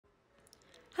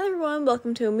Hi everyone,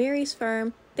 welcome to Amiri's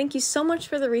Farm. Thank you so much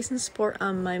for the recent support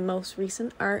on my most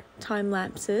recent art time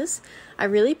lapses. I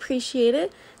really appreciate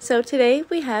it. So today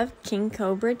we have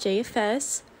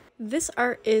KingCobraJFS. This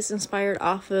art is inspired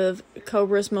off of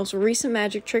Cobra's most recent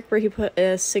magic trick where he put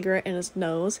a cigarette in his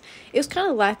nose. It was kind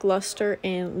of lackluster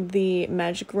in the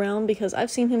magic realm because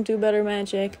I've seen him do better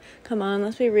magic. Come on,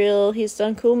 let's be real. He's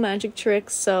done cool magic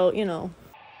tricks, so, you know.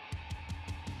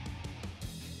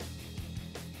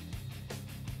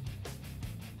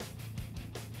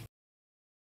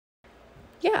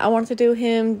 Yeah, I wanted to do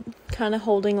him kind of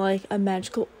holding like a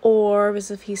magical orb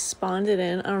as if he spawned it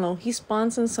in. I don't know, he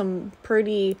spawns in some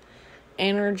pretty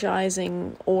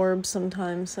energizing orbs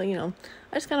sometimes. So, you know,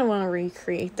 I just kind of want to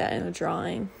recreate that in a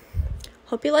drawing.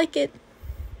 Hope you like it.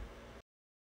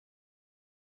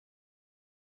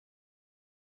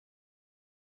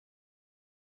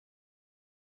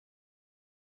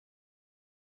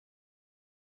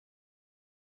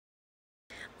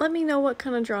 Let me know what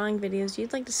kind of drawing videos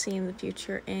you'd like to see in the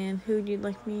future and who you'd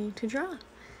like me to draw.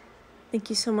 Thank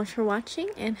you so much for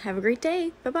watching and have a great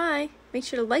day. Bye-bye. Make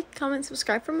sure to like, comment,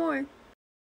 subscribe for more.